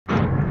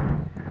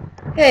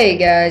Hey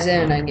guys,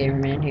 Internet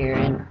Gamerman here,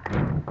 and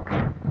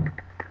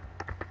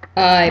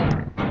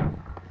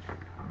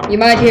you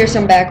might hear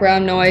some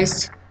background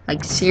noise,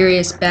 like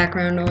serious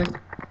background noise.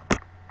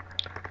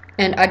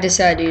 And I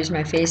decided to use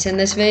my face in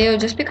this video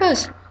just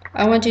because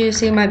I want you to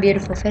see my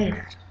beautiful face.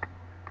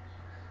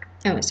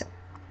 Anyway, so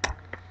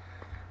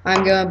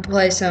I'm gonna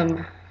play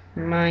some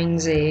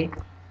MINEZ.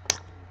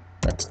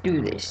 Let's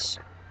do this.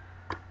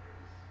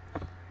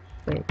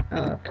 Wait,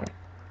 oh, okay.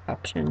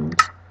 Options.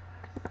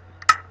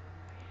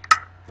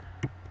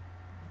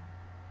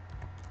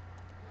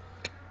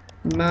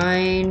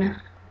 MINEZ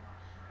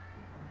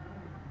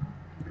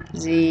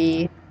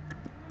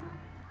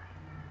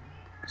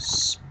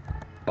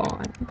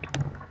spawn.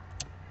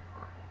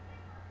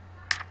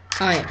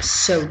 I am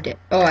so dead.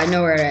 Oh, I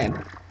know where I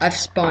am. I've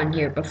spawned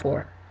here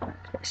before.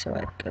 Okay, so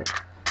I go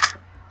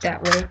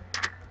that way.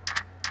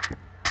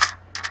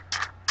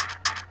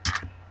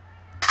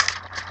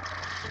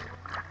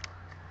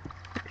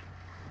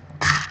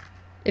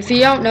 If you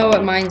don't know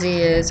what MINEZ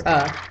is,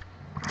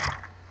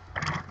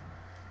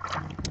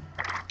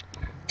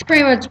 it's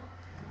pretty much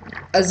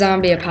a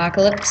zombie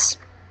apocalypse.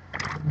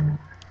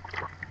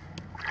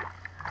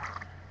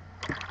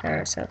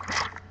 So,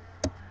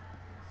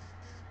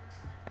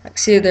 like,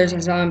 see, there's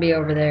a zombie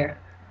over there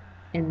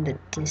in the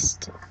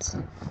distance.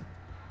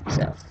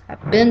 So,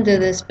 I've been to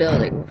this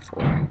building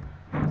before.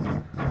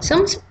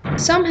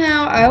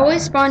 Somehow, I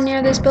always spawn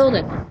near this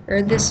building,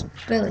 or this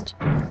village.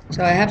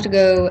 So, I have to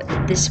go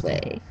this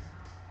way.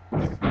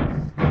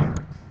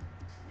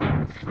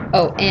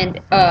 Oh, and,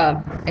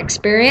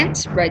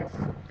 experience, right,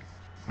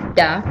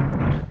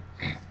 yeah,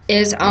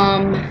 is,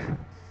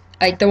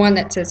 like, the one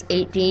that says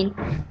 18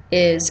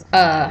 is,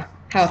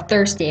 how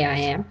thirsty I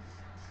am.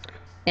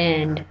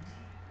 And,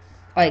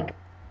 like,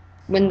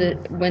 when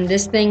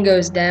this thing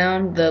goes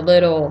down, the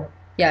little,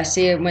 yeah,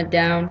 see it went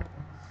down,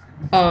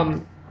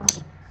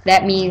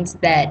 that means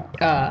that,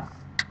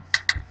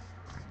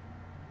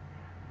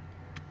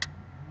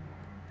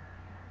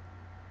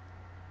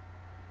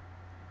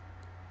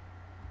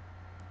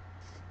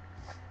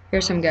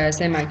 here's some guys,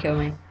 they might kill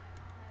me.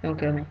 Don't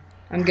kill me.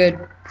 I'm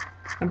good.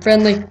 I'm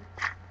friendly.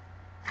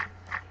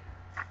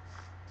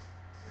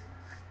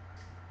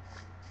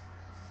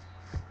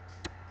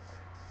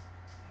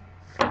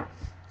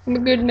 I'm a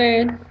good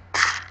man.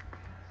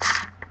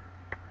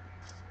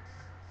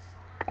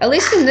 At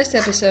least in this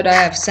episode I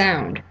have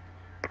sound.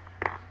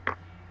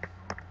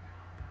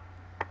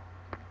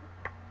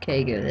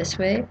 Okay, go this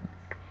way.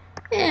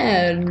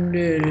 And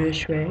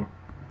this way.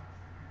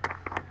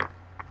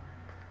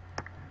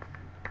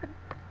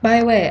 By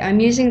the way,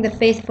 I'm using the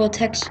Faithful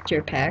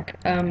texture pack.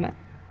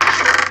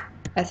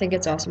 I think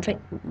it's awesome.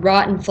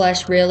 Rotten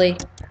flesh, really?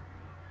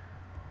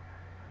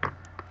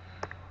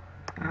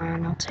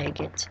 I'll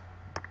take it.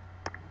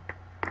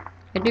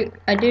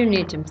 I do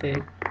need some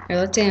food. Here,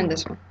 let's end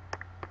this one.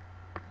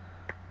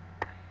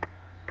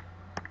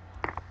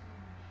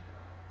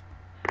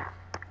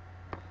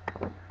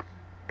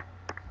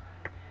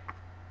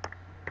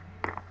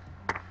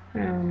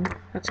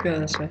 Let's go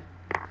this way.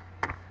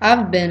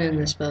 I've been in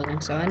this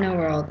building, so I know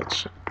where all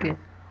the good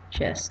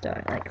chests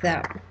are, like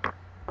that one.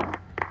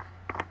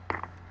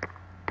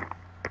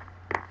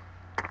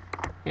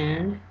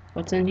 And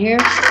what's in here?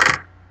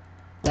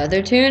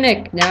 Leather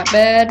tunic. Not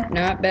bad.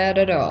 Not bad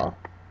at all.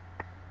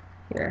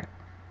 Here.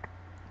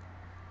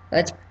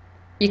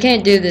 You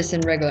can't do this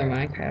in regular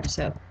Minecraft,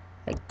 so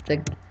like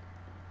the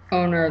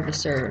owner of the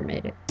server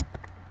made it.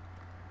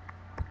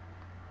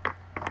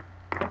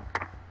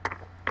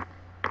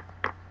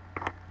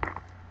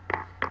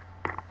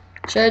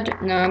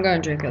 No, I'm gonna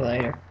drink it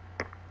later.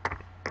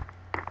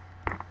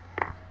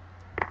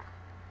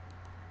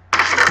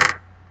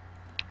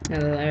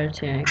 Another leather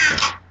tunic.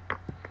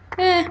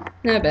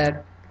 Not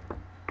bad.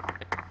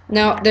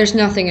 No, there's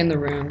nothing in the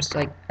rooms,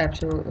 like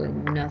absolutely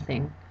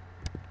nothing.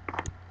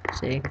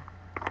 See?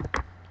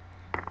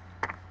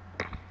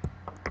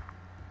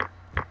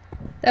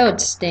 That would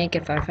stink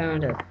if I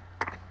found a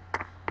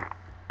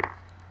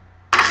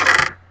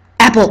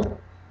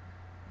apple.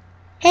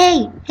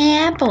 Hey,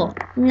 apple.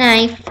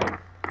 Knife.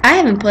 I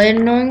haven't played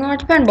Annoying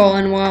Large Pinball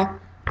in a while.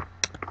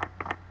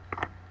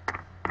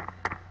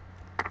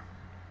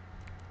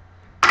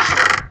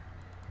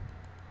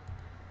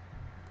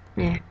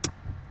 Yeah.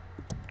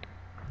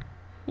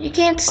 You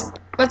can't.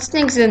 What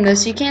stinks in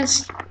this? You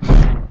can't.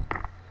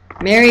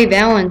 Merry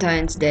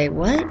Valentine's Day.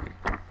 What?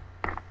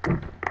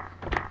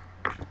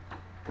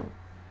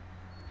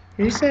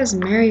 Who says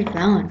Merry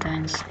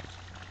Valentine's?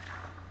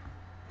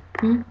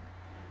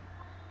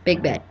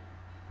 Big bet.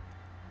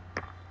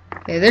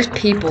 Okay, there's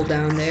people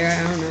down there.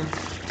 I don't know.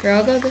 Here,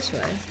 I'll go this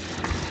way.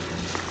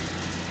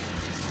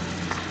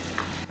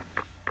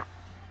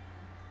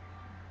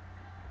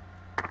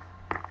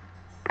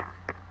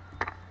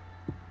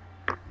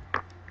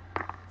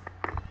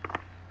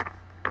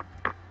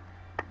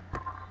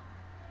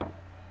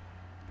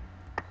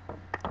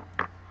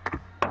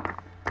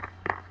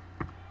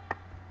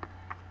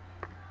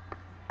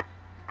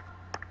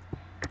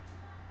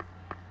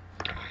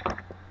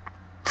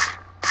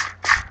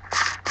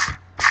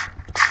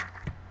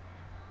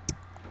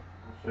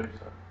 Okay.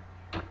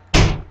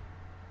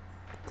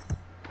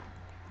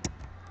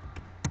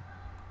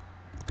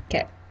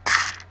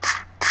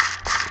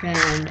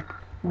 And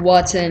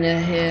what's in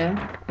it here?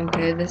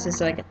 Okay, this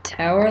is like a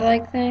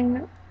tower-like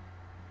thing.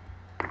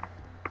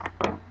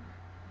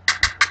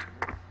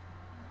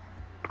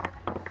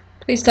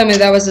 Please tell me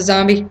that was a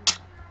zombie.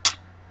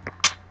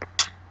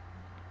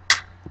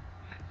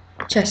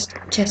 Chesty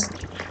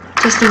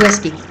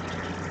Westy.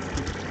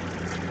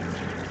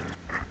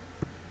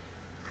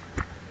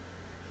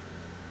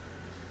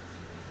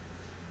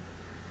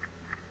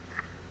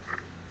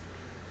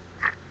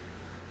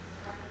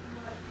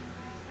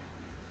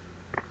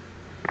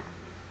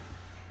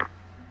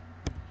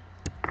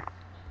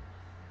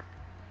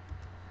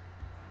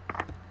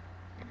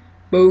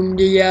 Boom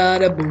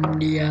diada, boom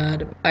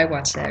diada. I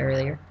watched that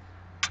earlier.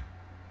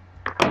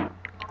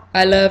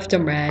 I love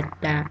them right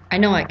down. I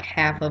know like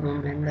half of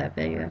them in that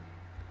video.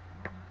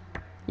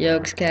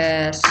 Yolks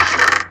cast.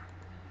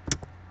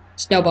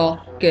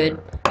 Snowball. Good.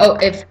 Oh,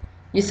 if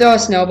you throw a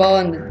snowball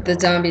and the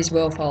zombies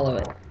will follow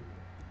it.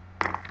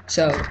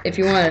 So, if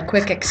you want a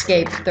quick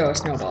escape, throw a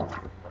snowball.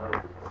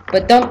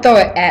 But don't throw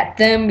it at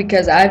them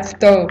because I've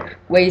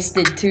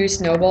wasted 2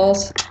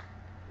 snowballs.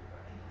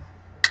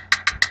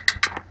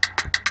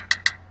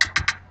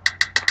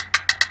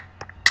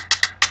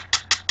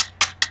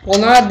 Well,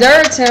 not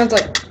there, it sounds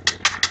like...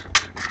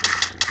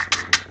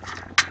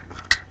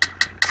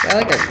 Is that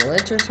like a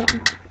glitch or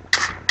something?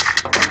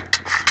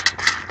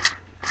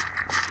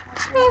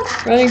 Oh,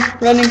 running.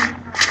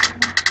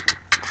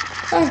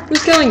 Oh,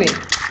 who's killing me?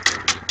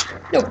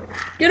 No,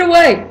 get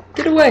away,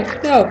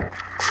 no.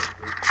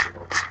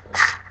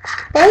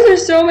 Why are there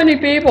so many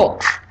people?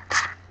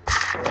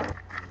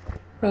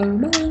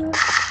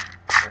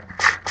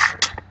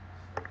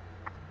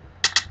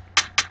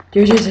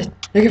 Jesus,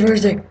 look at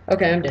everything.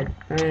 Okay, I'm dead.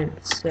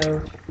 Alright,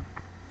 so...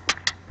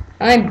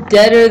 I'm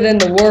deader than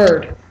the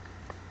word.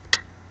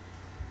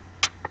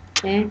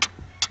 Okay,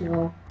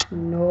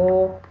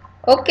 no.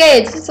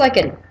 Okay, it's just like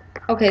an...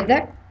 Okay,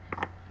 that...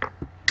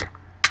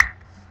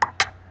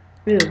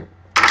 Ew.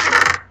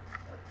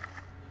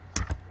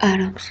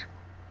 Adams.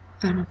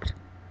 I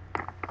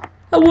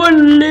want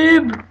to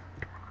live.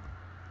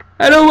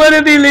 I don't want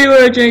to be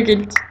Leroy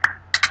Jenkins.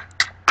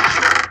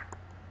 I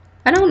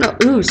don't know.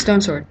 Ooh, stone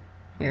sword.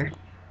 Here.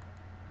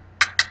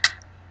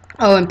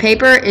 Oh, and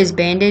paper is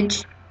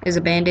bandage. Is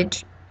a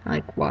bandage.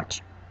 Like,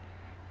 watch.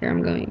 Here,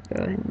 I'm going to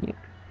go ahead and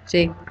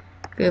see.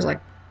 Feels like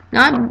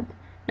not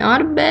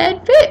a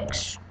bad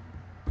fix.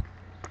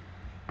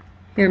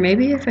 Here,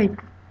 maybe if I...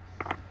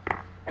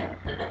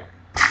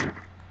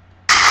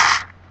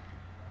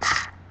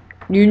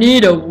 You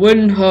need a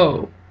wooden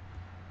hoe.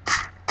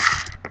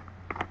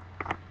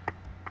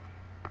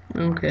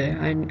 Okay,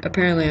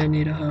 apparently I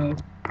need a hoe.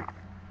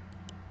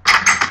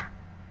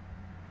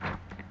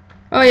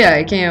 Oh yeah,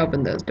 I can't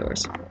open those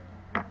doors.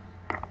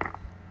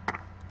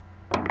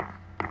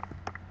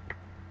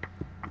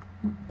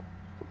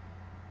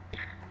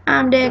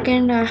 I'm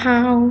decking the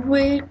house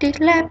with this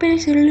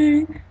lapis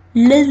lazuli.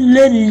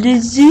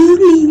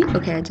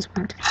 Okay, I just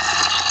want to...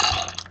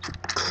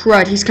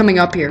 Crud, he's coming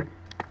up here.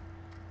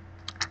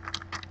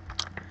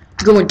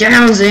 Going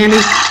down, Zammy.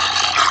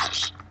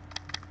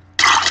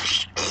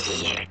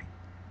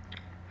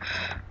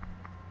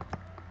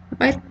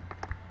 What?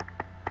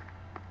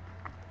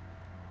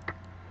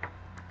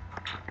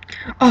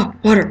 Oh,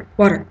 water.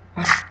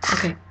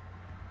 Okay.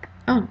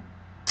 Oh.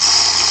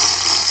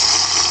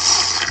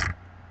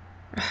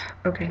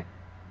 Okay.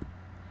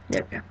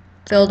 There we go.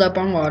 Filled up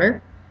on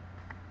water.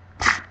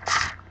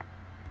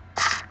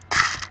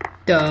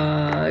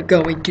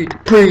 Going to the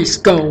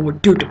priest.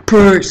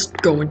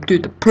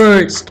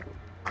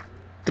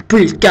 The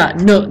priest got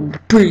nothing.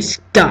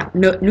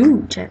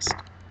 Ooh, chest.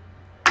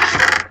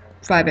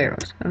 5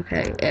 arrows.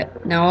 Okay.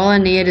 Now all I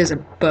need is a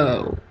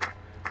bow.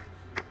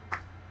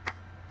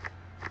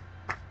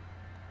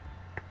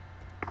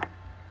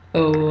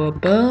 Oh, a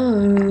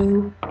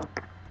bow.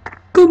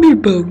 Come here,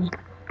 Bowie.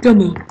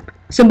 Come on.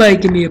 Somebody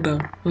give me a bow.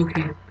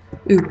 Okay.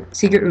 Ooh,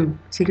 secret room.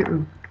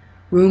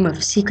 Room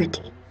of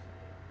secrecy.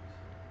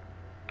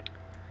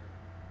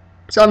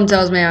 Something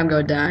tells me I'm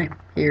gonna die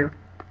here.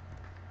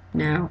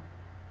 Now.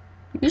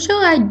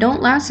 Usually I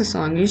don't last this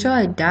long. Usually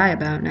I die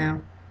about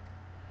now.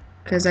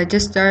 Because I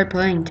just started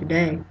playing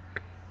today.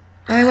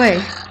 By the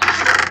way.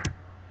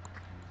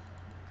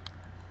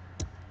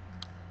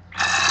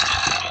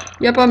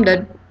 Yep, I'm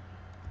dead.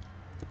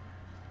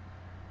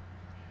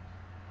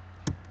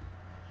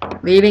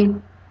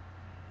 Leaving.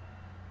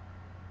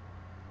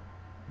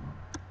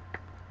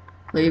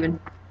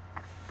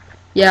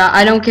 Yeah,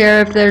 I don't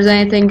care if there's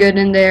anything good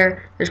in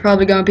there. There's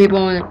probably gonna be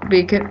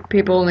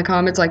people in the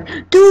comments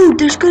like, dude,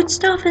 there's good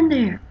stuff in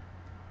there.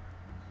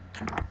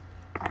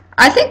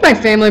 I think my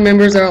family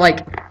members are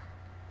like,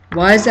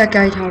 why is that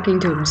guy talking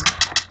to us?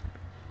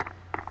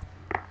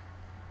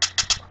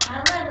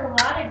 I let a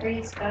lot of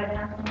grease go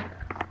down.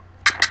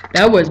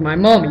 That was my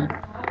mommy.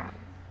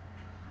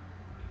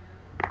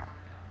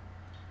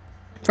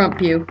 Front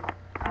pew.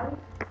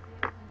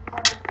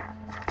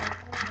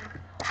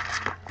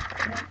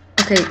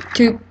 Okay,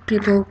 two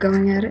people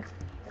going at it.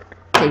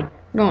 Okay,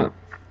 don't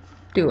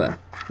do a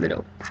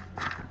little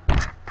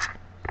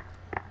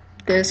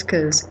this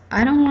because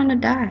I don't want to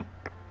die.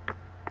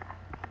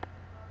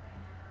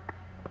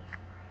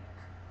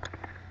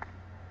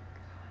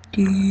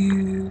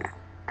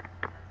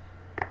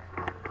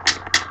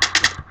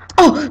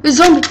 Oh,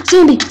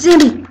 zombie,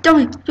 don't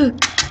me.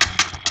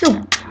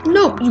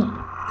 No, you.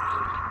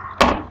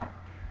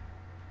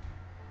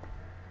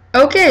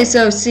 Okay,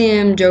 so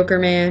CM Joker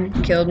Man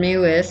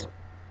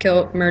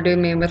murdered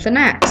me with an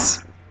axe.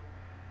 Is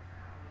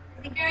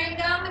he going to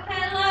go,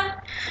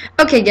 Michaela?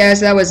 Okay, guys,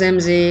 that was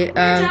MZ. Here,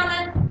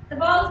 gentlemen, the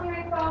ball's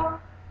going to fall.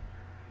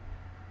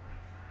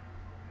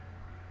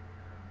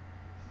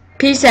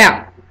 Peace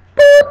out.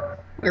 Boop.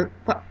 Or,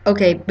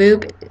 okay,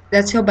 boop.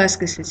 That's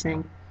Hibiscus'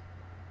 thing.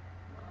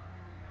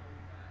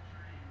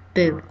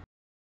 Boop.